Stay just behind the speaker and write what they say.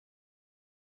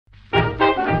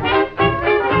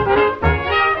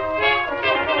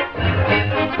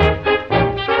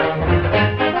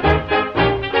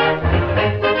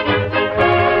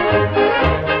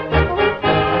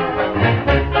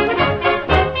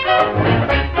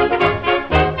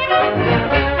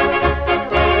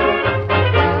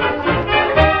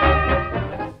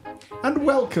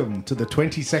welcome to the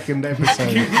 22nd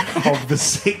episode of the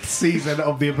 6th season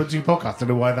of the Ubuntu podcast. I don't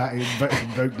know why that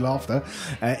invoked laughter.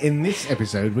 In this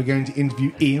episode, we're going to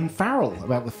interview Ian Farrell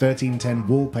about the 1310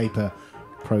 wallpaper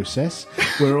process.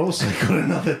 We're also got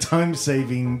another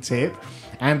time-saving tip,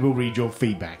 and we'll read your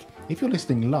feedback. If you're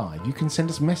listening live, you can send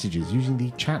us messages using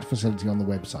the chat facility on the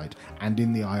website and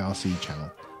in the IRC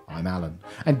channel. I'm Alan,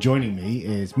 and joining me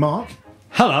is Mark.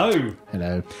 Hello.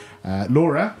 Hello.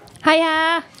 Laura.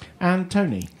 Hiya. And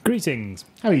Tony. Greetings.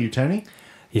 How are you, Tony?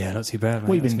 Yeah, not too bad, mate.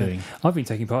 What have you been doing? I've been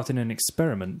taking part in an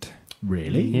experiment.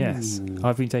 Really? Yes.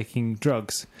 I've been taking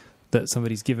drugs that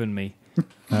somebody's given me.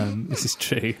 This is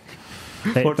true.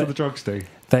 What do the drugs do?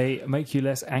 They make you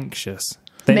less anxious.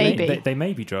 They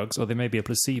may be drugs, or they may be a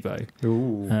placebo.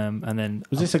 Ooh. And then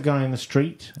Was this a guy in the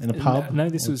street, in a pub? No,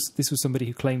 this was somebody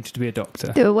who claimed to be a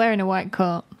doctor. They were wearing a white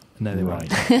coat. No, they weren't.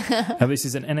 This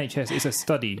is an NHS. It's a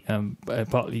study,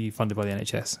 partly funded by the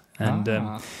NHS,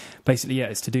 and basically, yeah,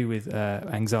 it's to do with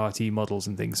anxiety models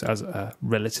and things. As a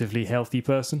relatively healthy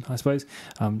person, I suppose,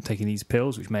 taking these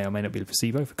pills, which may or may not be a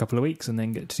placebo, for a couple of weeks, and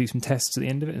then get to do some tests at the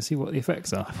end of it and see what the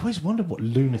effects are. I've always wondered what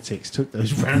lunatics took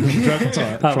those random drug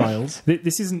trials.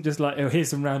 This isn't just like, oh, here's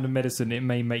some random medicine, it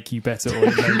may make you better or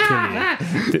it may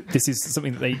kill you. This is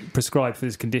something that they prescribe for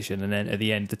this condition, and then at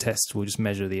the end, the tests will just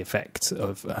measure the effect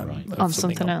of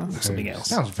something else.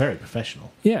 Sounds very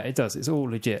professional. Yeah, it does. It's all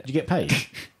legit. Did you get paid?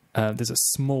 There's a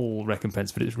small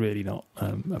recompense, but it's really not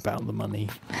about the money.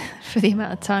 For the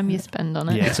amount of time you spend on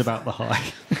it. Yeah. It's about the high.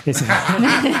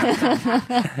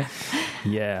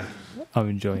 Yeah, I'm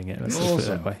enjoying it. Let's just put it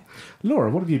that way. Laura,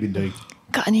 what have you been doing?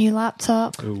 Got a new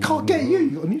laptop. Ooh. Can't get you. You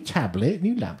got a new tablet,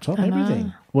 new laptop, I know.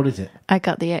 everything. What is it? I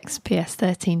got the XPS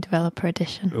 13 Developer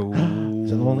Edition.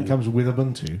 Is that the one that comes with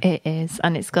Ubuntu? It is,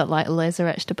 and it's got like laser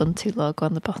etched Ubuntu logo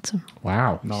on the bottom.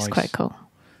 Wow. Nice. It's quite cool.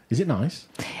 Is it nice?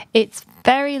 It's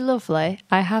very lovely.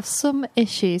 I have some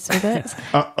issues with it.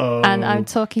 Uh-oh. And I'm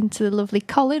talking to the lovely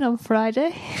Colin on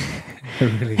Friday.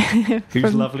 Really?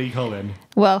 Who's lovely Colin?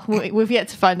 Well, we've yet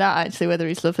to find out actually whether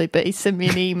he's lovely, but he sent me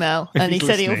an email and he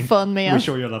said he'll phone me on. We're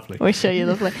sure you're lovely. We're sure you're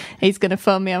lovely. He's going to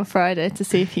phone me on Friday to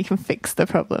see if he can fix the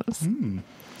problems.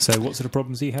 So what sort of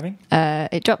problems are you having?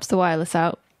 It drops the wireless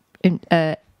out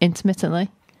intermittently.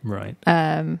 Right.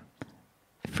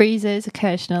 Freezes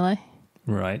occasionally.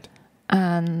 Right.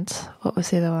 And what was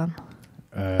the other one?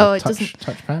 It doesn't.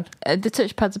 Touchpad? The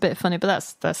touchpad's a bit funny, but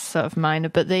that's sort of minor.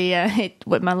 But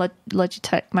my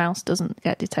Logitech mouse doesn't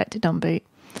get detected on boot.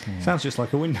 Sounds just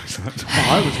like a Windows laptop.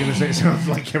 I was going to say it sounds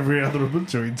like every other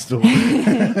Ubuntu install.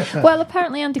 Well,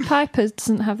 apparently Andy Piper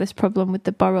doesn't have this problem with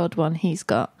the borrowed one he's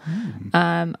got.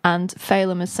 And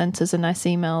Phelan has sent us a nice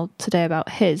email today about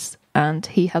his, and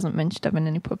he hasn't mentioned having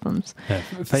any problems.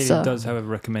 Phelan does, however,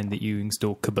 recommend that you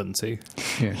install Kubuntu.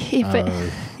 Yeah,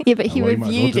 but he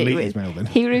reviewed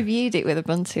it with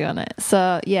Ubuntu on it.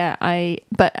 So yeah, I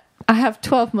have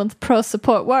 12-month pro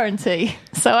support warranty,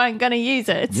 so I'm going to use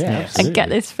it and get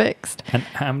this fixed. And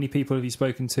how many people have you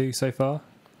spoken to so far?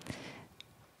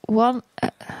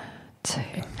 Two.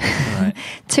 Right.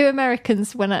 2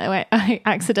 Americans when I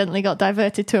accidentally got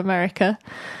diverted to America,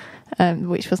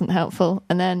 which wasn't helpful.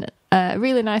 And then a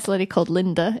really nice lady called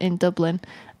Linda in Dublin,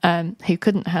 who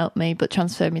couldn't help me but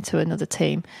transferred me to another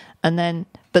team. But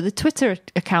the Twitter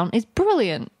account is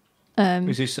brilliant.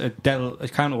 Is this a Dell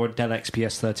account or a Dell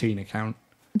XPS 13 account?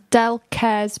 Dell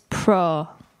Cares Pro.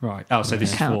 Right. Oh, so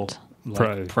this account. is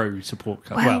for pro support.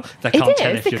 Well, they can't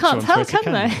tell if they you're can't on tell, Twitter,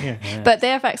 can they? Yeah. But they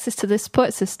have access to the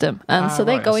support system, and so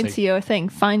they go into your thing,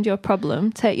 find your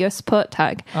problem, take your support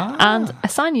tag, and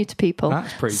assign you to people.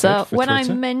 That's pretty so good for when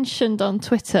Twitter. I mentioned on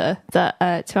Twitter that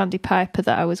to Andy Piper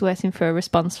that I was waiting for a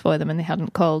response for them and they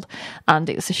hadn't called, and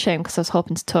it was a shame because I was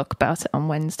hoping to talk about it on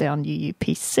Wednesday on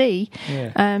UUPC.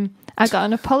 Yeah. I got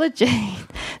an apology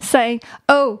saying,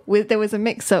 there was a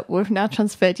mix-up. We've now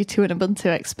transferred you to an Ubuntu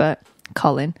expert,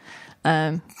 Colin.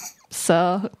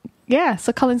 So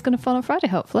Colin's going to phone on Friday,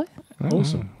 hopefully.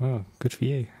 Awesome. Oh, good for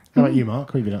you. How about you, Mark?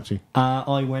 What have you been up to?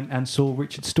 I went and saw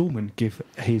Richard Stallman give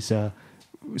his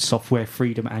software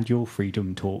freedom and your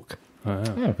freedom talk.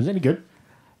 Yeah, was it any good?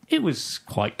 It was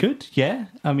quite good, yeah.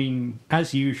 I mean,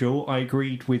 as usual, I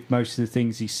agreed with most of the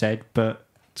things he said, but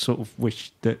sort of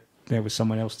wished that there was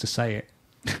someone else to say it.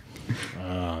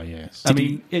 Yes. I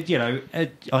mean,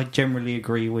 I generally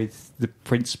agree with the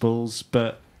principles,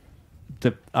 but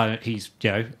he's,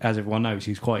 as everyone knows,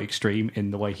 he's quite extreme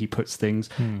in the way he puts things,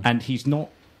 and he's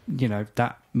not,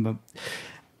 that.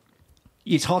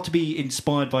 It's hard to be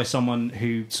inspired by someone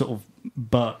who sort of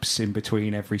burps in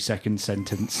between every second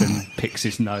sentence and picks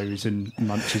his nose and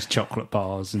munches chocolate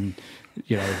bars and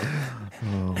you know.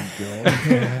 Oh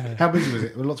god! How busy was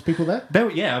it? Were lots of people there?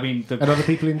 Yeah, I mean, And other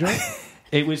people enjoy it?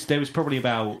 there was probably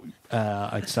about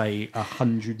I'd say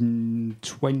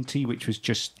 120, which was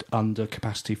just under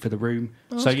capacity for the room.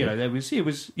 So you know, he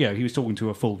was talking to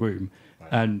a full room,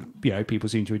 and you know, people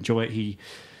seemed to enjoy it. He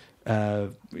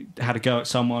had a go at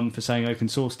someone for saying open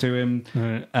source to him.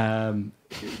 Right.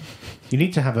 You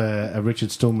need to have a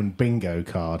Richard Stallman bingo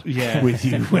card with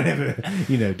you whenever,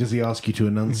 you know, does he ask you to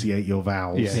enunciate your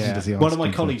vowels? Yeah. Does he ask One of my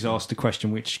you colleagues asked a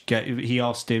question he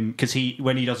asked him, because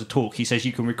when he does a talk, he says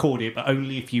you can record it, but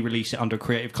only if you release it under a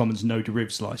Creative Commons no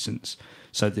derivs license,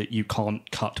 so that you can't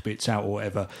cut bits out or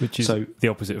whatever. Which is the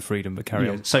opposite of freedom, but carry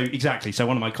on. So exactly. So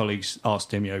one of my colleagues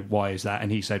asked him, you know, why is that?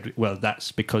 And he said, well,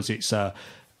 that's because it's a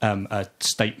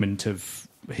statement of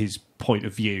his point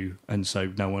of view, and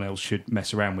so no one else should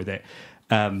mess around with it.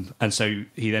 And so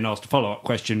he then asked a follow-up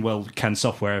question, well, can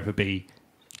software ever be...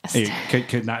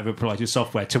 Can that ever apply to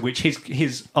software? To which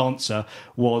his answer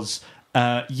was,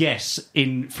 yes,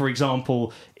 for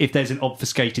example, if there's an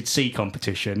obfuscated C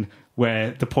competition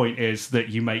where the point is that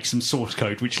you make some source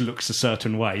code which looks a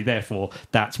certain way, therefore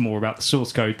that's more about the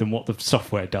source code than what the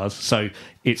software does, so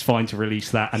it's fine to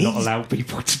release that and not allow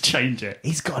people to change it.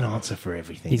 He's got an answer for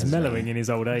everything. He's mellowing in his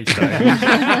old age, though.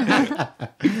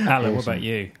 Alan, what about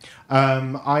you?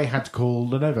 I had to call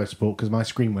Lenovo support because my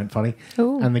screen went funny.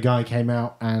 Ooh. And the guy came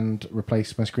out and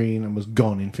replaced my screen and was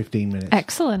gone in 15 minutes.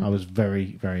 Excellent. I was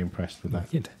very, very impressed with that.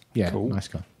 Good. Yeah, Cool. Nice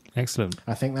guy. Excellent.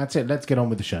 I think that's it. Let's get on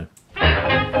with the show.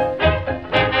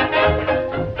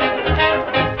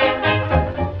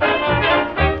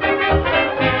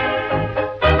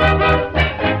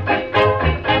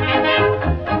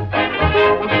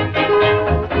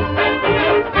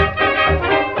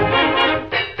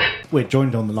 We're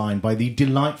joined on the line by the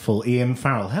delightful Ian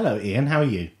Farrell. Hello, Ian. How are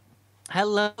you?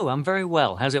 Hello, I'm very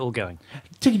well. How's it all going?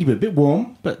 Tickety bit, a bit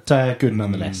warm, but good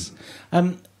nonetheless.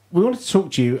 We wanted to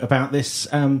talk to you about this.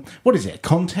 What is it? A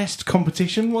contest,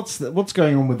 competition? What's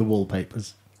going on with the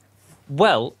wallpapers?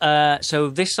 Well, so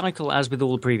this cycle, as with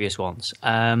all the previous ones,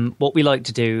 what we like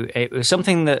to do, it was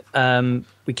something that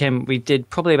we did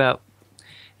probably about,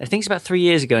 I think it's about 3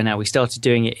 years ago now, we started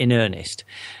doing it in earnest.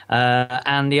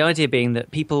 And the idea being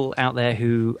that people out there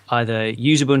who either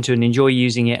use Ubuntu and enjoy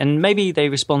using it, and maybe they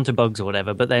respond to bugs or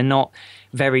whatever, but they're not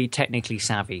very technically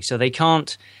savvy, so they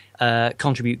can't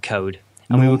contribute code.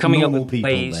 And we were coming up with people,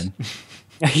 ways.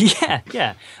 Then.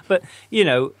 yeah. But, you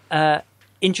know,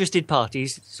 interested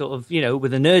parties, sort of, you know,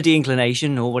 with a nerdy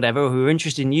inclination or whatever, who were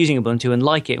interested in using Ubuntu and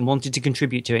like it and wanted to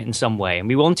contribute to it in some way. And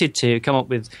we wanted to come up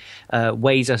with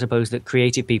ways, I suppose, that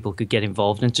creative people could get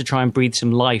involved and to try and breathe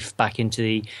some life back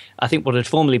into I think, what had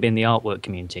formerly been the artwork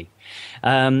community,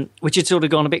 which had sort of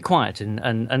gone a bit quiet.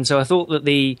 And so I thought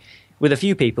that with a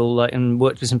few people, and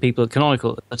worked with some people at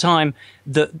Canonical at the time,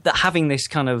 that having this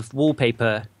kind of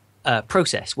wallpaper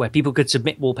process where people could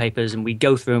submit wallpapers and we'd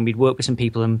go through and we'd work with some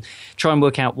people and try and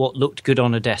work out what looked good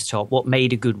on a desktop, what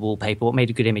made a good wallpaper, what made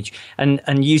a good image, and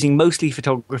using mostly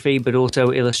photography but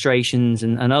also illustrations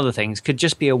and other things could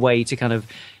just be a way to kind of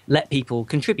let people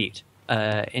contribute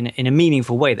in a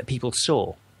meaningful way that people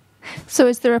saw. So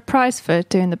is there a prize for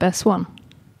doing the best one?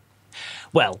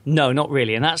 Well, no, not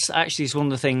really. And that's actually one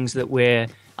of the things that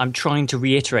I'm trying to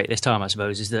reiterate this time, I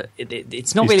suppose, is that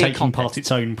it's not really a taking contest. part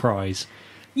its own prize.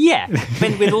 Yeah,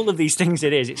 with all of these things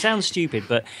it is. It sounds stupid,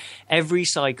 but every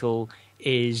cycle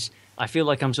is... I feel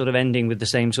like I'm sort of ending with the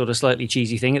same sort of slightly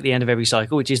cheesy thing at the end of every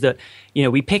cycle, which is that, you know,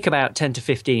 we pick about 10 to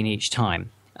 15 each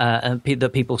time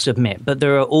that people submit, but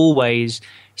there are always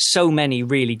so many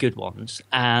really good ones,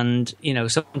 and you know,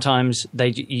 sometimes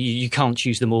you can't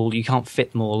choose them all, you can't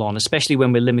fit them all on, especially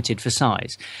when we're limited for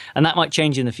size, and that might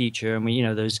change in the future. And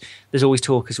there's always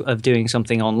talk of doing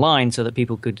something online so that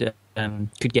people could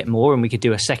get more, and we could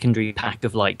do a secondary pack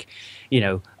of, like, you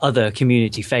know, other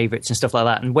community favorites and stuff like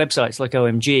that. And websites like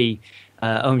OMG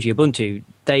Ubuntu,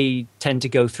 they tend to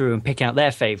go through and pick out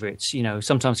their favorites, you know,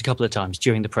 sometimes a couple of times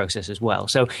during the process as well.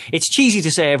 So it's cheesy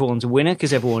to say everyone's a winner,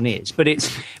 because everyone is, but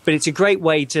it's a great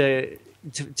way to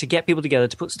get people together,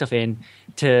 to put stuff in,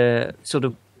 to sort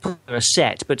of put a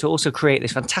set, but to also create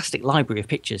this fantastic library of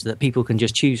pictures that people can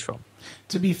just choose from.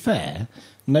 To be fair,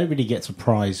 nobody gets a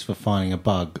prize for finding a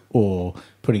bug or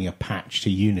putting a patch to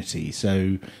Unity.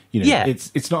 So, you know,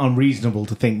 it's not unreasonable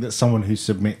to think that someone who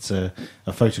submits a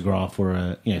photograph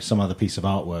or some other piece of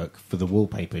artwork for the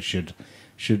wallpaper should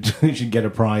get a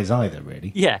prize either,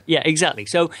 really. Yeah, exactly.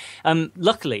 So,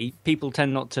 luckily, people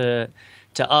tend not to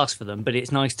ask for them, but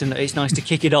it's nice to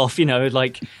kick it off. You know,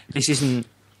 like, this isn't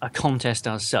a contest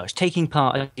as such. Taking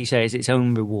part, as you say, is its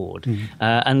own reward,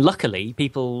 and luckily,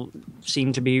 people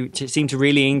seem to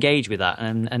really engage with that.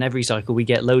 And every cycle, we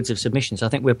get loads of submissions. I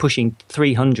think we're pushing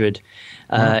 300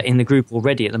 in the group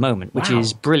already at the moment, which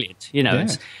is brilliant. You know,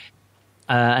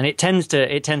 and it tends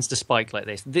to spike like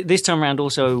this. This time around,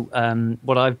 also,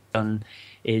 what I've done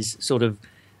is sort of.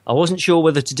 I wasn't sure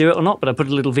whether to do it or not, but I put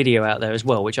a little video out there as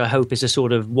well, which I hope is a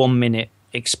sort of 1 minute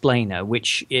explainer,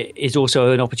 which is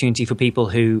also an opportunity for people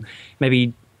who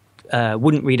maybe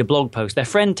wouldn't read a blog post. Their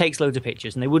friend takes loads of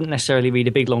pictures and they wouldn't necessarily read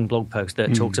a big long blog post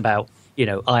that talks about, you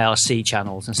know, IRC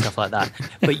channels and stuff like that.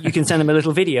 But you can send them a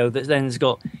little video that then has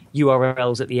got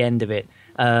URLs at the end of it.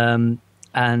 And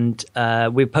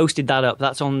we've posted that up.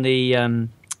 That's on the...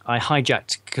 I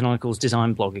hijacked Canonical's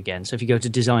design blog again. So if you go to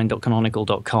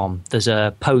design.canonical.com, there's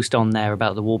a post on there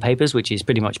about the wallpapers, which is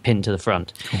pretty much pinned to the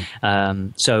front.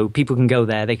 Cool. So people can go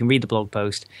there. They can read the blog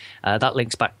post. That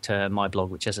links back to my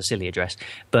blog, which has a silly address.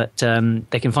 But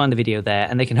they can find the video there,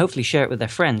 and they can hopefully share it with their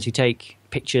friends who take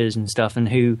pictures and stuff and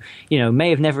who, you know, may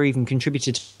have never even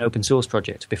contributed to an open source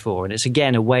project before. And it's,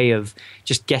 again, a way of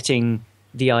just getting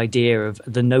the idea of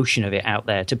the notion of it out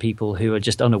there to people who are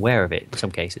just unaware of it in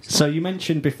some cases. So you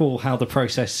mentioned before how the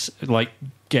process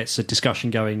gets a discussion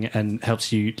going and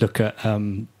helps you look at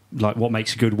what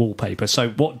makes a good wallpaper. So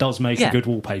what does make a good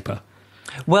wallpaper?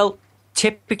 Well,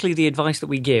 typically the advice that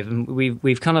we give, and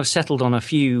we've kind of settled on a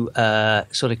few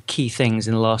sort of key things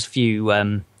in the last few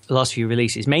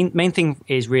releases. Main thing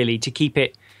is really to keep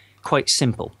it quite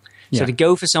simple. So to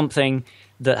go for something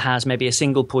that has maybe a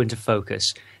single point of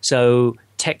focus. So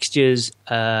textures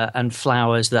and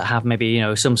flowers that have maybe, you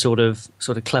know, some sort of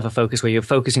clever focus where you're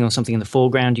focusing on something in the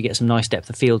foreground, you get some nice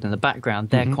depth of field in the background.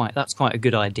 That's quite a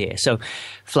good idea. So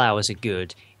flowers are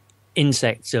good.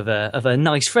 Insects of a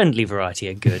nice friendly variety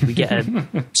are good. We get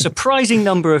a surprising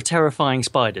number of terrifying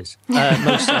spiders.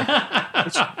 Most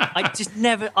which I just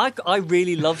never. I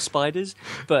really love spiders,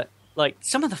 but. Like,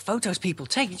 some of the photos people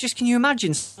take, can you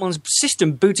imagine someone's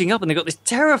system booting up and they've got this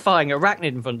terrifying arachnid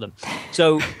in front of them?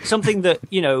 So something that,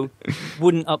 you know,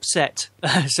 wouldn't upset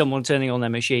someone turning on their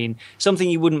machine, something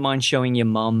you wouldn't mind showing your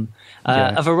mum,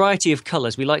 a variety of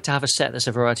colours. We like to have a set that's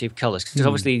a variety of colours because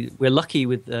obviously we're lucky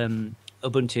with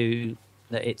Ubuntu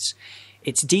that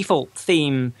its default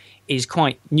theme is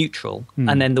quite neutral,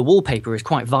 and then the wallpaper is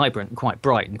quite vibrant and quite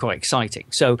bright and quite exciting.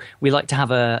 So we like to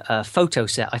have a photo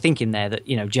set, I think, in there that,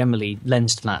 you know, generally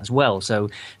lends to that as well. So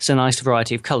it's a nice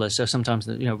variety of colours. So sometimes,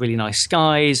 you know, really nice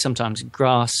skies, sometimes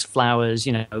grass, flowers,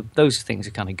 you know, those things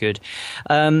are kind of good.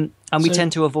 And we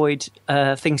tend to avoid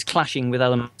things clashing with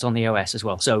elements on the OS as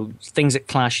well. So things that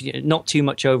clash, not too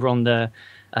much over on the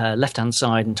left-hand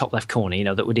side and top left corner, you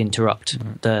know, that would interrupt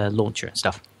the launcher and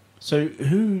stuff. So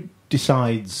who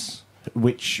decides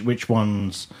which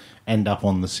ones end up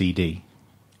on the CD?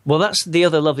 Well, that's the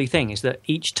other lovely thing, is that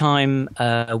each time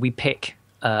we pick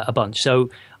a bunch. So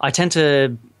I tend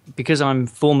to, because I'm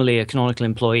formerly a Canonical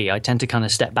employee, I tend to kind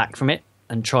of step back from it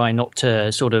and try not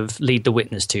to sort of lead the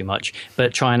witness too much,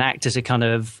 but try and act as a kind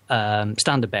of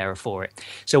standard bearer for it.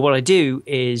 So what I do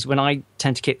is, when I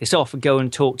tend to kick this off, I go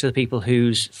and talk to the people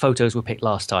whose photos were picked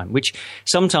last time, which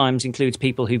sometimes includes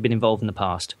people who've been involved in the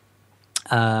past.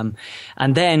 And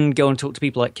then go and talk to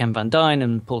people like Ken Van Dyne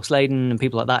and Paul Sladen and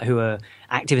people like that who are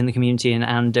active in the community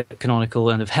and Canonical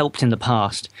and have helped in the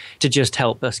past to just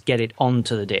help us get it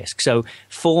onto the disc. So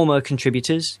former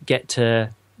contributors get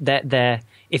to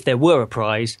if there were a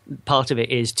prize, part of it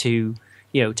is to,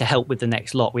 you know, to help with the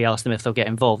next lot. We ask them if they'll get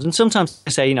involved. And sometimes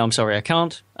they say, you know, I'm sorry, I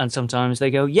can't. And sometimes they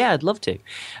go, yeah, I'd love to.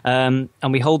 And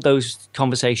we hold those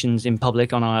conversations in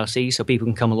public on IRC so people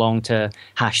can come along to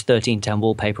hash 1310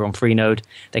 wallpaper on Freenode.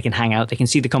 They can hang out. They can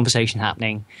see the conversation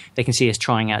happening. They can see us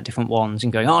trying out different ones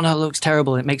and going, oh, no, it looks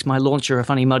terrible. It makes my launcher a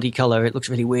funny muddy color. It looks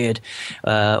really weird,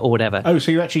 or whatever. Oh,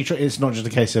 so you actually it's not just a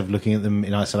case of looking at them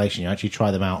in isolation. You actually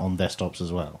try them out on desktops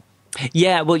as well.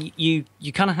 Yeah, well, you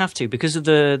kind of have to, because of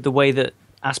the way that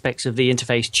aspects of the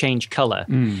interface change color.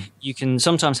 You can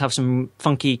sometimes have some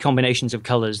funky combinations of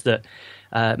colors that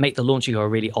make the launcher go a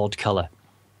really odd color.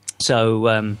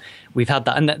 So we've had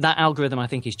that, and that algorithm, I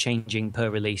think, is changing per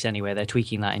release anyway. They're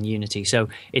tweaking that in Unity, so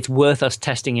it's worth us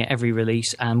testing it every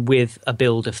release and with a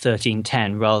build of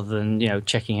 1310 rather than, you know,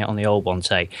 checking it on the old one,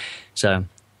 say. So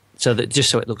that just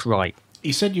so it looks right.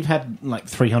 You said you've had like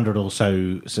 300 or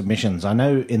so submissions. I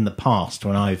know in the past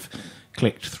when I've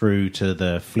clicked through to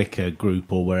the Flickr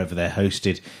group or wherever they're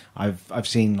hosted, I've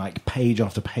seen like page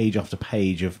after page after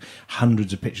page of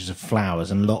hundreds of pictures of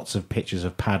flowers and lots of pictures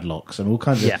of padlocks and all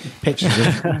kinds of pictures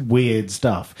of weird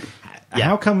stuff.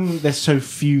 How come there's so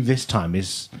few this time?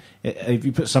 Is Have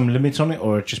you put some limit on it,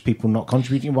 or just people not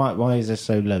contributing? Why is this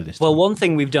so low this time? Well, one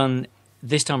thing we've done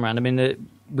this time around, I mean,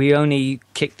 we only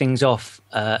kicked things off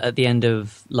at the end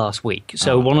of last week.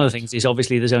 So one of the things is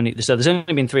obviously there's only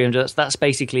been 300. That's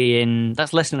basically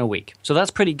that's less than a week. So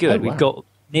that's pretty good. Oh, wow. We've got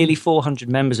nearly 400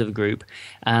 members of the group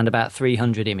and about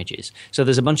 300 images. So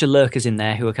there's a bunch of lurkers in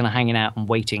there who are kind of hanging out and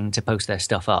waiting to post their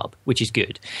stuff up, which is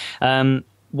good.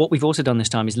 What we've also done this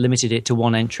time is limited it to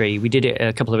one entry. We did it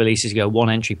a couple of releases ago, one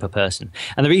entry per person.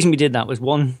 And the reason we did that was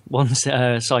one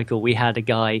cycle we had a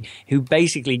guy who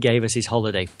basically gave us his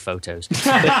holiday photos.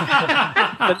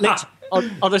 But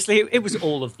honestly, it was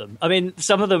all of them. I mean,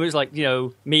 some of them was like,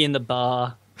 me in the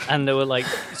bar, and there were like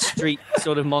street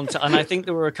sort of montage. And I think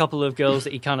there were a couple of girls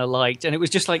that he kind of liked. And it was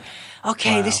just like,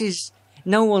 okay, wow. This is...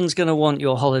 No one's going to want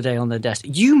your holiday on their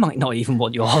desktop. You might not even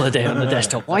want your holiday on the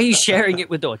desktop. Why are you sharing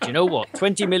it with us? You know what?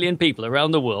 20 million people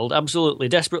around the world absolutely,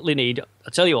 desperately need...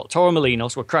 I tell you what,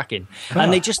 Torremolinos were cracking.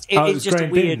 And they just... It's just a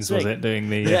weird Bins, thing. was it,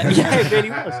 doing the... Yeah, it really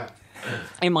was.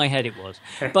 In my head, it was.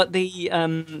 But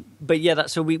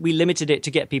so we limited it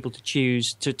to get people to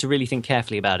choose to really think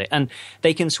carefully about it, and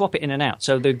they can swap it in and out.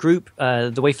 So the group,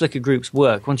 the way Flickr groups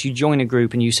work, once you join a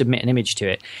group and you submit an image to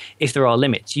it, if there are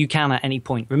limits, you can at any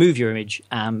point remove your image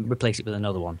and replace it with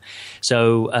another one.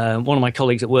 So one of my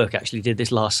colleagues at work actually did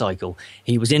this last cycle.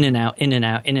 He was in and out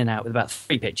with about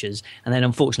 3 pictures, and then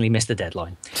unfortunately missed the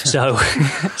deadline. So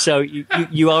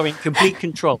you are in complete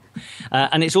control,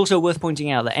 and it's also worth pointing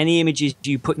out that any images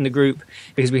you put in the group,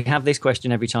 because we have this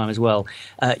question every time as well,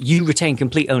 you retain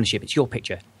complete ownership. It's your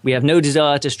picture. We have no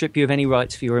desire to strip you of any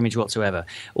rights for your image whatsoever.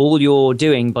 All you're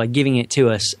doing by giving it to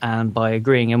us and by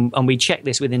agreeing, and we check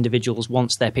this with individuals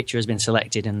once their picture has been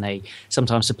selected, and they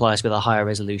sometimes supply us with a higher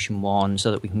resolution one so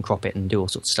that we can crop it and do all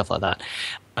sorts of stuff like that.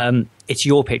 It's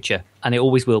your picture, and it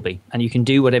always will be. And you can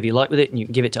do whatever you like with it, and you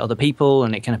can give it to other people,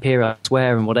 and it can appear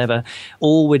elsewhere and whatever.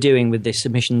 All we're doing with this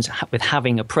submissions, with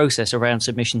having a process around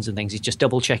submissions and things, is just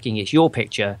double checking it's your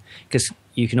picture, because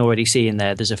you can already see in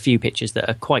there's a few pictures that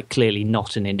are quite clearly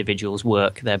not an individual's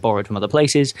work. They're borrowed from other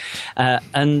places,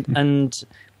 and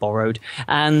borrowed.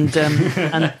 And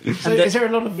so is there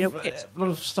a lot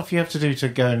of stuff you have to do to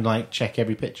go and check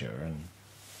every picture?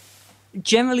 And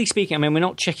generally speaking, I mean, we're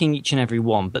not checking each and every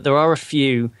one, but there are a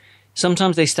few.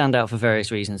 Sometimes they stand out for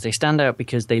various reasons. They stand out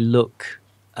because they look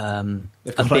a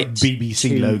bit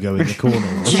BBC logo in the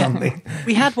corner or something.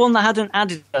 We had one that had an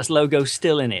Adidas logo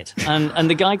still in it, and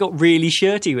the guy got really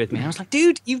shirty with me. I was like,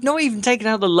 dude, you've not even taken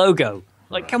out the logo.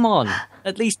 Like, come on,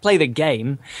 at least play the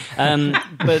game.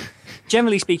 But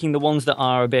generally speaking, the ones that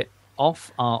are a bit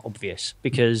off are obvious,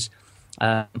 because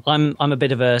I'm a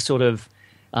bit of a sort of...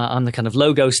 I'm the kind of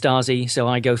logo Stasi, so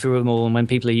I go through them all, and when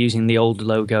people are using the old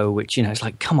logo, which, it's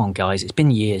like, come on, guys, it's been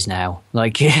years now.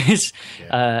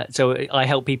 So I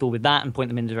help people with that and point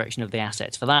them in the direction of the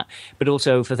assets for that, but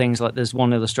also for things like there's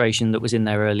one illustration that was in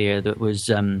there earlier that was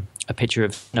a picture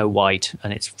of Snow White,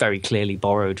 and it's very clearly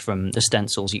borrowed from the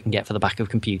stencils you can get for the back of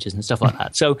computers and stuff like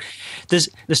that. So there's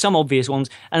some obvious ones,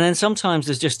 and then sometimes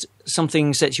there's just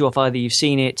something sets you off. Either you've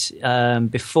seen it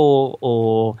before,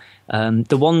 or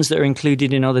the ones that are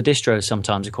included in other distros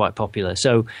sometimes are quite popular.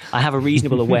 So I have a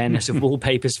reasonable awareness of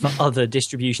wallpapers for other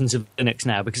distributions of Linux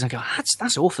now, because I go,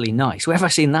 that's awfully nice. Where have I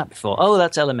seen that before? Oh,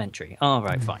 that's Elementary. Oh,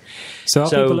 right, fine. So are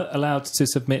people allowed to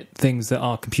submit things that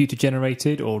are computer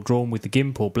generated or drawn with the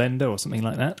GIMP or Blender or something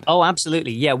like that? Oh,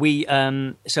 absolutely. Yeah, we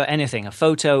so anything, a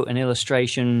photo, an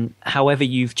illustration, however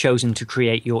you've chosen to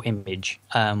create your image,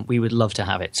 we would love to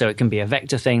have it. So it can be a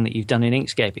vector thing that you've done in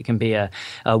Inkscape. It can be a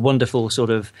wonderful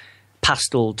sort of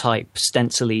pastel type,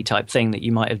 stencil-y type thing that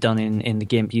you might have done in the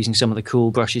GIMP using some of the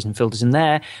cool brushes and filters in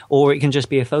there, or it can just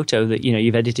be a photo that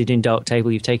you've edited in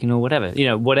Darktable, you've taken, or whatever.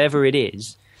 Whatever it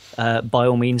is, by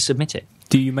all means submit it.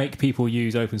 Do you make people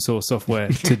use open source software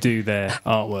to do their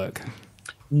artwork?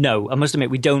 No, I must admit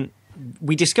we don't.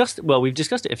 We've discussed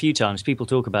it a few times. People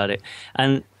talk about it,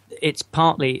 and it's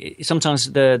partly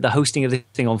sometimes the hosting of the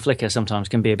thing on Flickr sometimes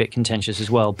can be a bit contentious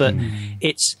as well. But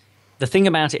it's the thing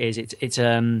about it is it's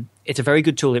a very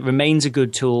good tool. It remains a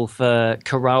good tool for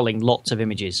corralling lots of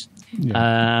images.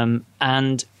 Yeah.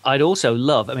 And I'd also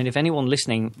love, I mean, if anyone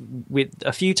listening, with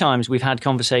a few times we've had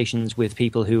conversations with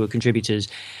people who are contributors,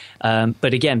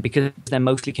 but again, because they're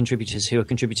mostly contributors who are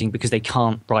contributing because they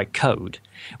can't write code,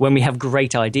 when we have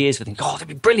great ideas for things, that'd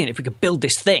be brilliant if we could build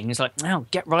this thing. It's like,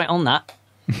 get right on that.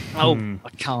 I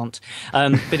can't.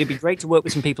 But it'd be great to work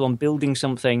with some people on building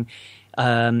something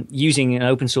using an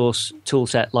open source tool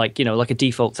set like a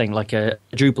default thing like a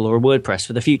Drupal or a WordPress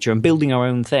for the future, and building our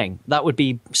own thing. That would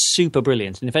be super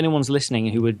brilliant. And if anyone's listening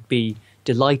who would be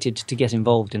delighted to get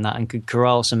involved in that and could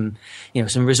corral some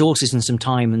some resources and some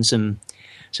time and some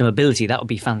ability, that would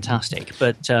be fantastic.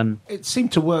 But it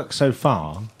seemed to work so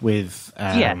far with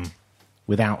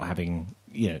without having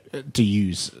to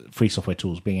use free software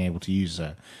tools, being able to use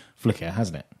Flickr,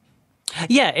 hasn't it?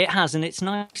 Yeah, it has, and it's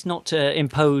nice not to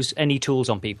impose any tools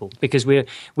on people, because we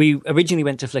originally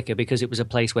went to Flickr because it was a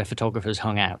place where photographers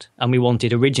hung out, and we were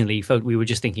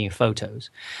just thinking of photos.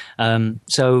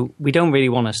 So we don't really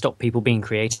want to stop people being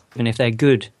creative, and if they're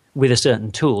good with a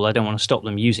certain tool, I don't want to stop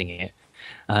them using it.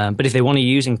 But if they want to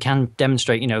use and can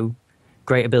demonstrate,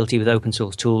 great ability with open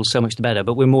source tools, so much the better.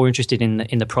 But we're more interested in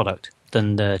the product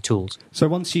than the tools. So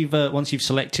once you've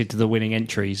selected the winning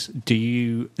entries,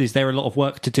 is there a lot of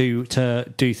work to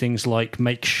do things like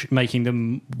making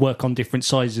them work on different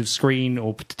sizes of screen,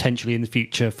 or potentially in the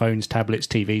future phones, tablets,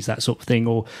 TVs, that sort of thing?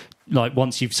 Or like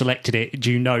once you've selected it,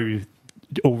 do you know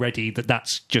already that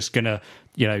that's just gonna,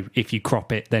 if you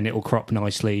crop it, then it'll crop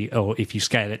nicely, or if you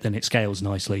scale it, then it scales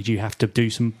nicely? Do you have to do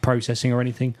some processing or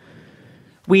anything?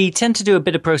 We tend to do a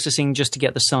bit of processing just to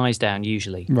get the size down,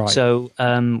 usually. Right. So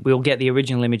we'll get the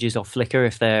original images off Flickr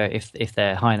if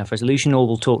they're high enough resolution, or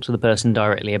we'll talk to the person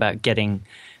directly about getting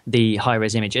the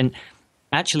high-res image. And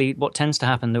actually, what tends to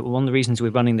happen, that one of the reasons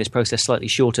we're running this process slightly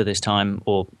shorter this time,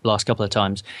 or last couple of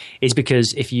times, is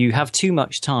because if you have too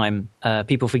much time,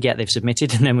 people forget they've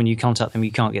submitted, and then when you contact them,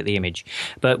 you can't get the image.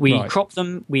 But we crop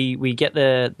them, we get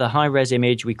the high-res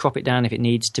image, we crop it down if it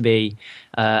needs to be,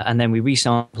 and then we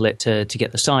resample it to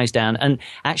get the size down. And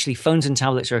actually, phones and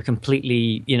tablets are a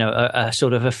completely, a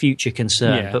sort of a future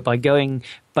concern. Yeah. But by going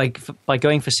for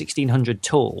 1600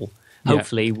 tall,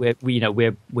 hopefully,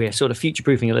 we're sort of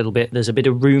future-proofing a little bit. There's a bit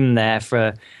of room there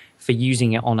for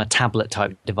using it on a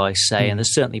tablet-type device, say, and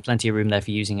there's certainly plenty of room there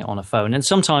for using it on a phone. And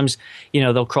sometimes,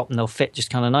 they'll crop and they'll fit just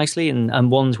kind of nicely,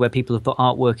 and ones where people have put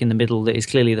artwork in the middle that is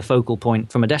clearly the focal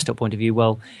point from a desktop point of view,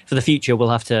 well, for the future, we'll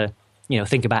have to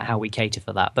think about how we cater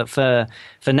for that. But for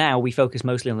now, we focus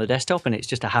mostly on the desktop, and it's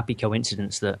just a happy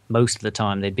coincidence that most of the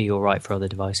time they'd be all right for other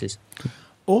devices.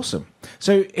 Awesome.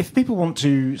 So if people want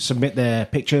to submit their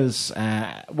pictures,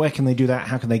 where can they do that?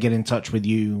 How can they get in touch with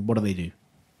you? What do they do?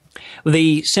 Well,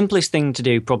 the simplest thing to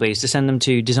do probably is to send them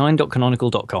to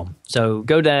design.canonical.com. So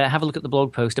go there, have a look at the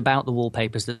blog post about the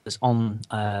wallpapers that's on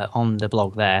the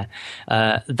blog there.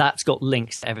 That's got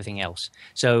links to everything else.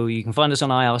 So you can find us on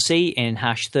IRC in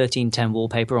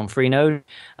 #1310wallpaper on Freenode.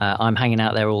 I'm hanging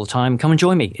out there all the time. Come and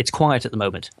join me. It's quiet at the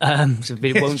moment. So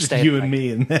it won't stay. You and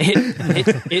me in there.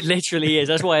 It literally is.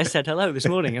 That's why I said hello this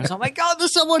morning. I was like, oh my God,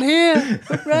 there's someone here.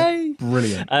 Hooray.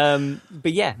 Brilliant.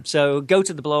 But yeah, so go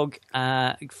to the blog,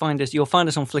 you'll find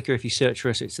us on Flickr if you search for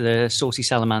us. It's the Saucy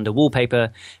Salamander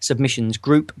Wallpaper Submissions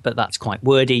Group, but that's quite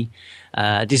wordy.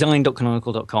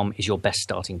 Design.canonical.com is your best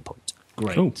starting point.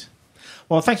 Great. Cool.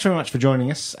 Well, thanks very much for joining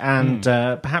us, and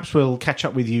perhaps we'll catch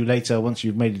up with you later once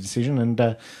you've made a decision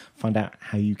and find out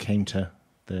how you came to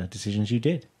the decisions you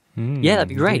did. Yeah, that'd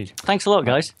be great. Indeed. Thanks a lot,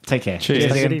 guys. Take care.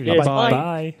 Cheers. Cheers.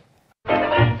 Bye.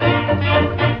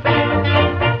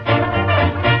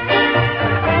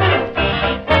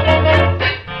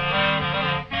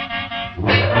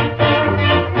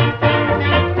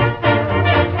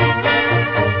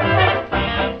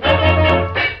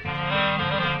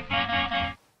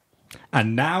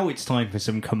 And now it's time for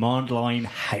some command line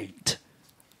hate.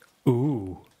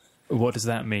 Ooh. What does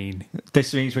that mean?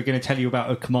 This means we're going to tell you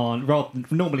about a command.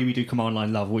 Normally we do command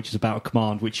line love, which is about a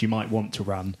command which you might want to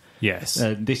run. Yes.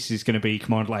 This is going to be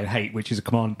command line hate, which is a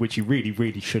command which you really,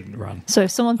 really shouldn't run. So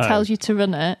if someone tells you to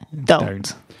run it,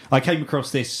 don't. I came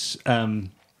across this...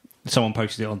 someone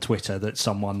posted it on Twitter that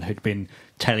someone had been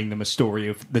telling them a story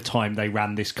of the time they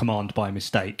ran this command by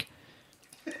mistake.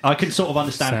 I can sort of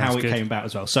understand how it came about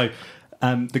as well. So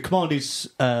the command is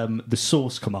the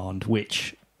source command,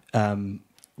 which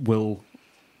will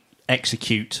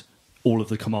execute all of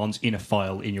the commands in a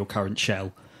file in your current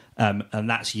shell. And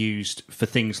that's used for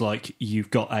things like you've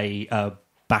got a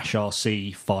bash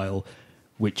RC file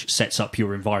which sets up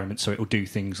your environment, so it will do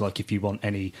things like if you want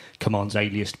any commands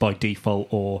aliased by default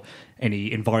or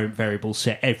any environment variable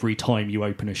set every time you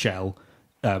open a shell,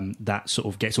 that sort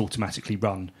of gets automatically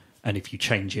run. And if you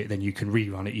change it, then you can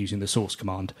rerun it using the source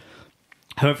command.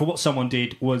 However, what someone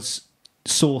did was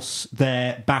source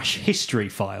their bash history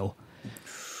file.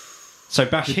 So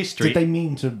bash history... Did they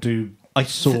mean to do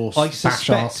bash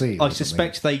RC? I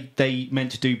suspect they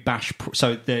meant to do bash...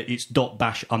 it's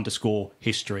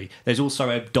 .bash_history. There's also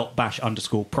a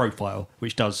 .bash_profile,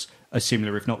 which does a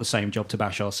similar, if not the same, job to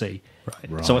bash RC.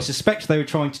 Right. So I suspect they were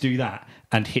trying to do that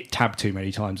and hit tab too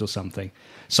many times or something.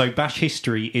 So bash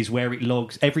history is where it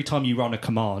logs every time you run a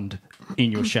command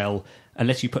in your shell,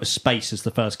 unless you put a space as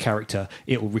the first character,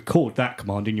 it will record that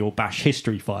command in your bash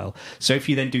history file. So if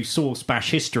you then do source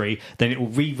bash history, then it will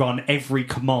rerun every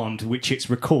command which it's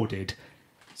recorded.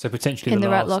 So potentially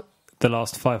the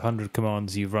last 500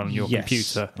 commands you've run on your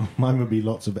computer. Mine would be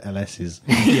lots of LSs.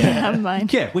 Yeah, mine.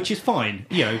 Yeah, which is fine.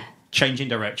 Changing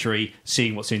directory,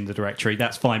 seeing what's in the directory,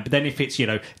 that's fine. But then if it's,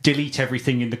 delete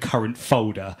everything in the current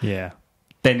folder,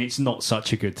 then it's not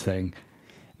such a good thing.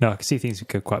 No, I can see things would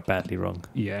go quite badly wrong.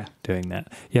 Yeah, doing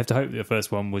that. You have to hope that the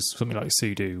first one was something like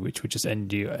sudo, which would just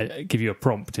give you a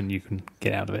prompt and you can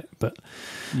get out of it. But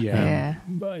you're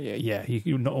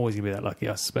not always going to be that lucky,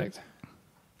 I suspect.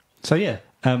 So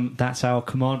that's our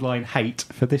command line hate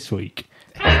for this week.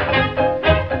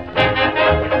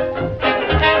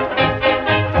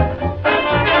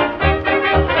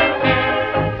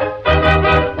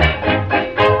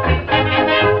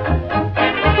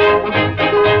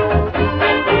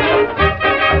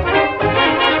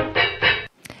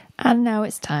 And now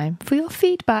it's time for your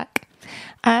feedback.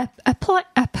 A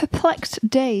perplexed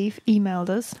Dave emailed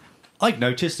us. I've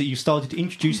noticed that you started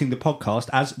introducing the podcast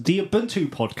as the Ubuntu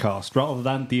podcast rather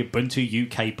than the Ubuntu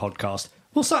UK podcast.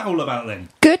 What's that all about then?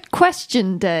 Good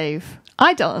question, Dave.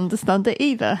 I don't understand it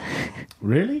either.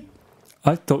 Really?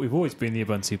 I thought we've always been the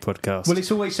Ubuntu podcast. Well,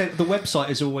 it's always said, the website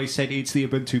has always said it's the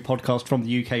Ubuntu podcast from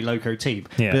the UK logo team.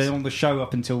 Yes. But then on the show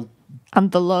up until...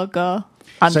 And the logo.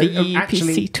 And the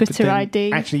UPC Twitter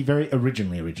ID. Actually, very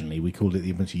originally, we called it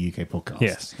the Ubuntu UK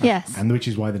podcast. Yes. And which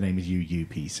is why the name is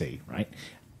UUPC, right?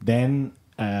 Then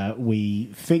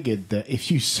we figured that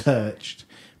if you searched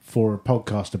for a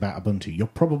podcast about Ubuntu, you're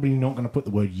probably not going to put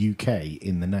the word UK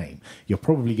in the name. You're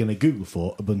probably going to Google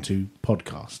for Ubuntu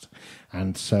podcast.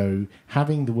 And so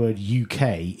having the word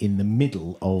UK in the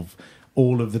middle of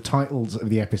all of the titles of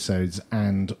the episodes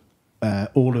and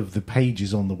all of the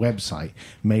pages on the website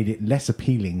made it less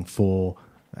appealing for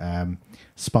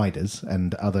spiders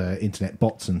and other internet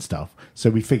bots and stuff.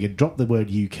 So we figured drop the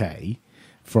word UK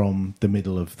from the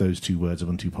middle of those two words,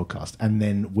 Ubuntu podcast, and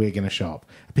then we're going to show up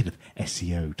a bit of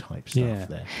SEO type stuff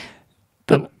there.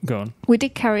 But go on. We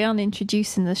did carry on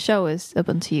introducing the show as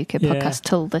Ubuntu UK podcast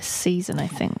till this season, I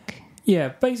think. Yeah,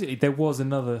 basically there was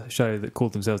another show that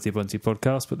called themselves the Ubuntu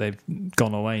podcast, but they've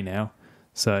gone away now.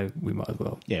 So we might as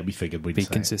well we figured we'd be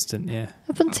say consistent,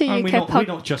 Ubuntu UK we're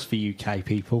not just for UK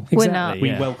people. We're not.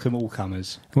 We welcome all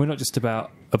comers. And we're not just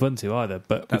about Ubuntu either,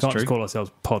 but That's we can't true. just call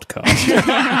ourselves podcast.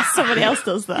 Somebody else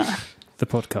does that. The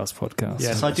podcast.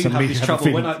 Yes, I do Somebody have this have a trouble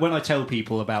feeling- when I tell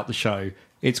people about the show.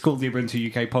 It's called the Ubuntu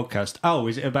UK podcast. Oh,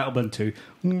 is it about Ubuntu?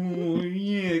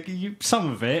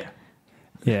 Some of it.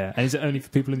 Yeah, and is it only for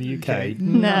people in the UK?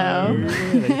 No.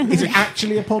 Really? Is it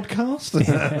actually a podcast?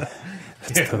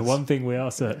 That's the one thing we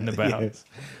are certain about. Yes.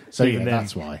 So Even then,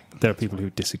 that's why. There are people who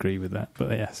disagree with that,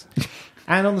 but yes.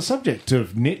 And on the subject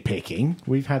of nitpicking,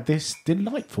 we've had this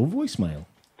delightful voicemail.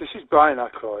 This is Brian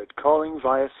Ackroyd calling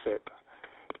via SIP.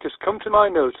 It has come to my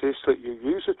notice that you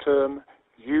use the term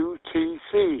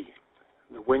UTC.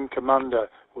 The Wing Commander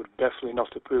would definitely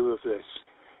not approve of this.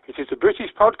 It is a British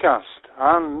podcast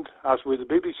and, as with the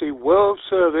BBC World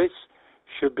Service,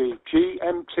 should be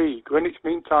GMT, Greenwich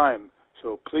Mean Time.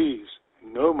 So please,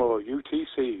 no more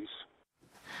UTCs.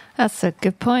 That's a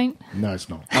good point. No, it's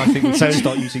not. I think we should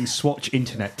start using Swatch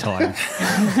Internet Time.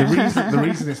 The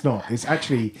reason it's not, it's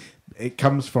actually, it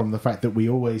comes from the fact that we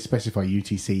always specify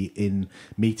UTC in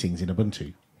meetings in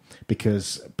Ubuntu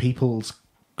because people's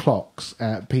clocks,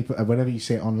 whenever you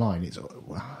see it online,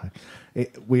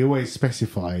 we always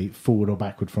specify forward or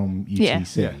backward from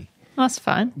UTC. Yeah. That's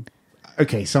fine.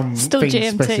 Okay, some Still things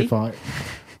GMT. specify.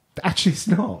 Actually, it's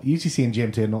not. UTC and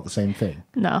GMT are not the same thing.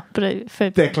 No, but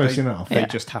They're close enough. They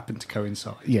just happen to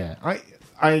coincide. Yeah,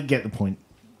 I get the point.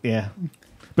 Yeah.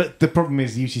 But the problem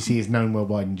is UTC is known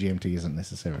worldwide and GMT isn't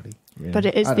necessarily. Yeah. But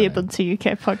it is I the don't know. Ubuntu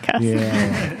UK podcast.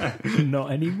 Yeah.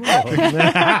 Not anymore.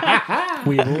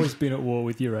 We have always been at war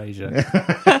with Eurasia.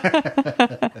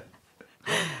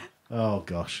 Oh,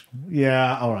 gosh.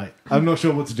 Yeah, all right. I'm not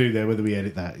sure what to do there, whether we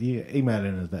edit that. Yeah, email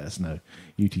in and let us know.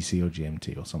 UTC or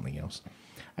GMT or something else.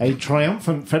 A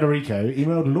triumphant Federico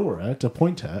emailed Laura to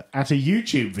point her at a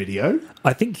YouTube video.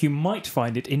 I think you might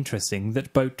find it interesting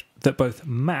that both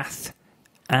math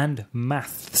and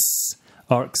maths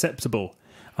are acceptable.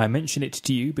 I mention it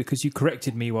to you because you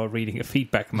corrected me while reading a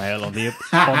feedback mail on the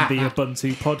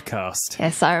Ubuntu podcast.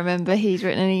 Yes, I remember he'd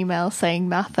written an email saying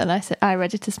math, and I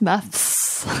read it as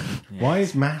maths. Why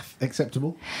is math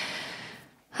acceptable?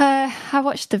 I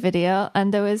watched the video,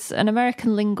 and there was an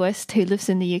American linguist who lives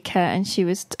in the UK, and she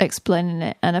was explaining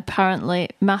it, and apparently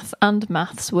math and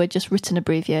maths were just written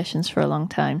abbreviations for a long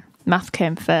time. Math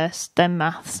came first, then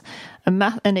maths,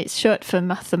 and it's short for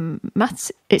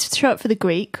maths. It's short for the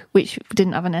Greek, which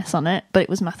didn't have an S on it, but it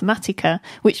was Mathematica,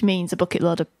 which means a bucket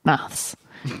load of maths.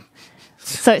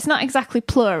 So it's not exactly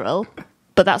plural,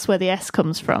 but that's where the S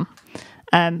comes from.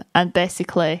 And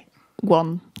basically,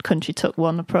 one country took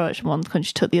one approach, and one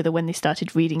country took the other when they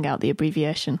started reading out the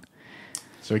abbreviation.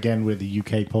 So again, we're the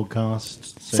UK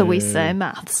podcast. So we say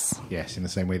maths. Yes, in the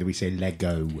same way that we say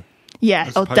Lego. Yeah,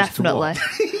 As oh, opposed to definitely.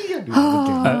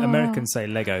 Americans say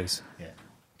Legos. Yeah.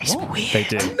 It's weird. They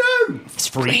do. No!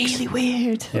 It's really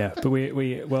weird. Yeah, but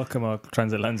we welcome our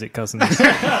transatlantic cousins here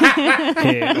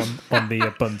on the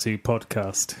Ubuntu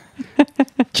podcast.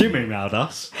 Jimmy round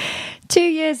us. 2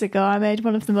 years ago, I made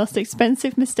one of the most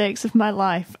expensive mistakes of my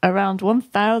life. Around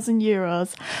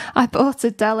 €1,000. I bought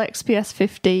a Dell XPS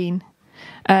 15,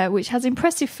 which has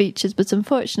impressive features, but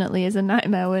unfortunately is a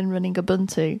nightmare when running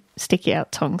Ubuntu. Sticky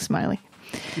out tongue smiley.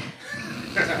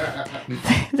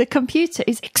 The computer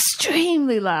is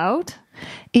extremely loud,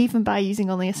 even by using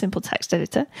only a simple text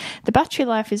editor. The battery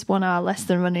life is 1 hour less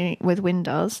than running it with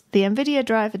Windows. The NVIDIA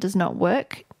driver does not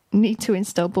work. Need to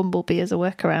install Bumblebee as a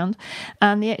workaround,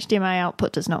 and the HDMI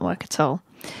output does not work at all.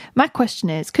 My question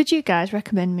is, could you guys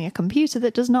recommend me a computer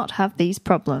that does not have these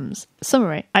problems?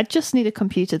 Summary, I just need a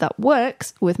computer that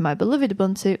works with my beloved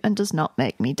Ubuntu and does not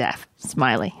make me deaf.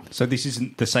 Smiley. So this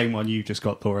isn't the same one you just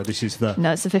got, Laura. This is the...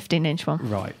 No, it's a 15-inch one.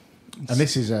 Right. And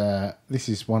this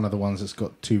is one of the ones that's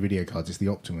got 2 video cards. It's the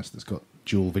Optimus that's got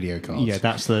dual video cards. Yeah,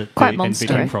 that's the Quite NVIDIA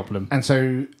monstery. problem. And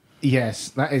so, yes,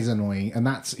 that is annoying. And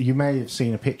that's, you may have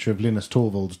seen a picture of Linus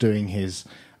Torvalds doing his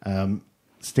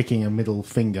sticking a middle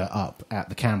finger up at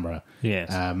the camera. Yes.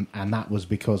 And that was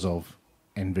because of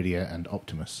NVIDIA and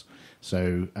Optimus.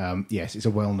 So, yes, it's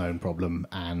a well-known problem,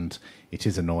 and it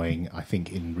is annoying. I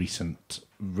think in recent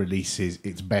releases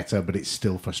it's better, but it's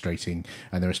still frustrating,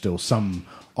 and there are still some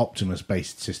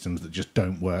Optimus-based systems that just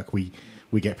don't work. We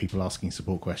get people asking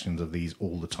support questions of these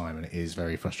all the time, and it is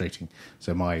very frustrating.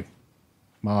 So my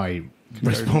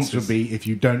response would be, if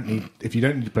you don't need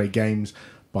to play games,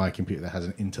 buy a computer that has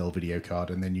an Intel video card,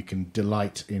 and then you can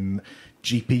delight in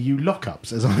GPU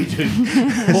lockups, as I do.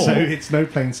 So it's no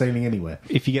plain sailing anywhere.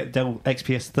 If you get Dell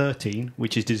XPS 13,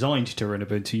 which is designed to run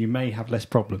Ubuntu, you may have less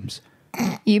problems.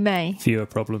 You may. Fewer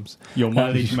problems. Your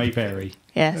mileage may vary.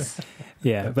 Yes.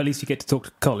 Yeah, but at least you get to talk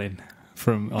to Colin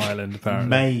from Ireland,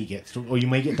 apparently. Or you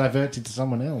may get diverted to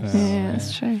someone else. Yeah,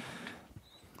 that's true.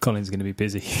 Colin's going to be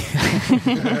busy.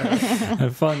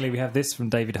 And finally, we have this from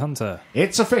David Hunter.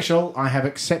 It's official. I have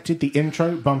accepted the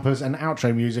intro, bumpers, and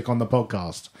outro music on the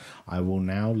podcast. I will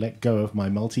now let go of my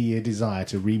multi-year desire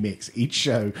to remix each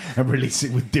show and release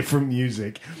it with different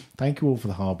music. Thank you all for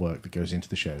the hard work that goes into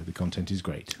the show. The content is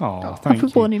great. Oh, thank I've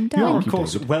you. worn him down. You're, Thank of you,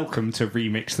 course, David. welcome to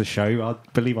remix the show. I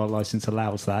believe our license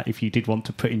allows that if you did want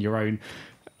to put in your own,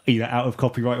 either out of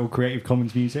copyright or Creative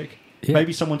Commons music. Yeah.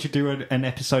 Maybe someone should do an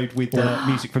episode with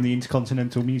music from the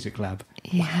Intercontinental Music Lab.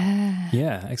 Yeah.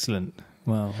 Yeah, excellent.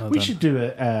 Well We done. should do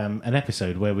an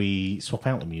episode where we swap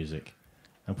out the music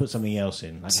and put something else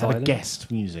in. Like have a Silent?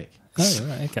 guest music. Oh,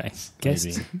 right, okay.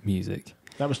 Guest music.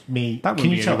 That was me. That Can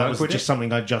wouldn't you be tell any that work, was would just it?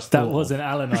 something I just That thought was of. an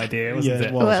Alan idea, wasn't Yeah, it?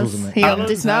 it was, Well, wasn't it? he opened Alan's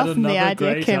his mouth had and the another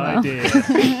idea great came out. idea.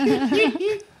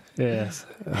 Yes.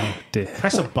 Oh, dear.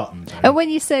 Press a button, Tony. And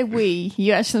when you say we,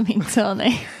 you actually mean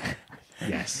Tony.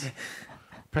 Yes.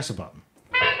 Press a button.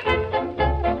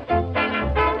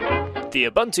 The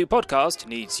Ubuntu podcast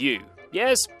needs you.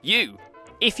 Yes, you.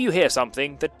 If you hear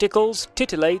something that tickles,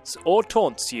 titillates, or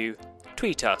taunts you,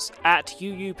 tweet us at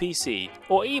UUPC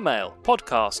or email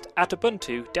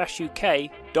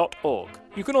podcast@ubuntu-uk.org.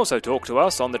 You can also talk to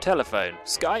us on the telephone,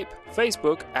 Skype,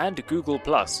 Facebook, and Google+.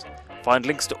 Find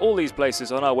links to all these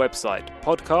places on our website,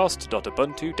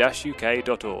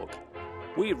 podcast.ubuntu-uk.org.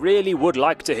 We really would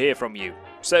like to hear from you,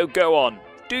 so go on,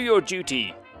 do your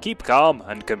duty, keep calm,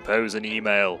 and compose an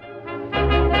email.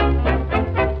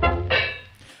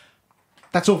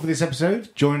 That's all for this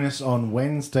episode. Join us on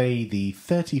Wednesday, the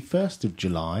 31st of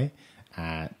July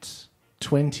at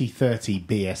 20:30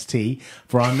 BST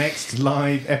for our next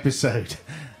live episode.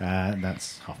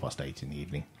 That's 8:30 in the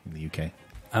evening in the UK.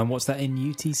 And what's that in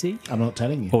UTC? I'm not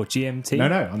telling you. Or GMT?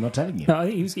 No, I'm not telling you. No, I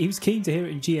think he was keen to hear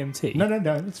it in GMT. No,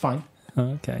 it's fine.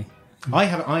 Oh, okay. I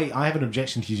have an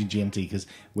objection to using GMT because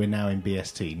we're now in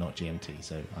BST, not GMT,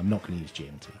 so I'm not going to use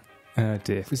GMT. Oh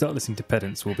dear. If we start listening to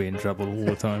pedants, we'll be in trouble all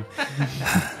the time.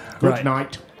 Good Right.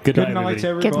 night. Good night, Good night, everybody.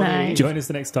 everybody. Good night. Join us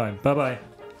the next time. Bye-bye.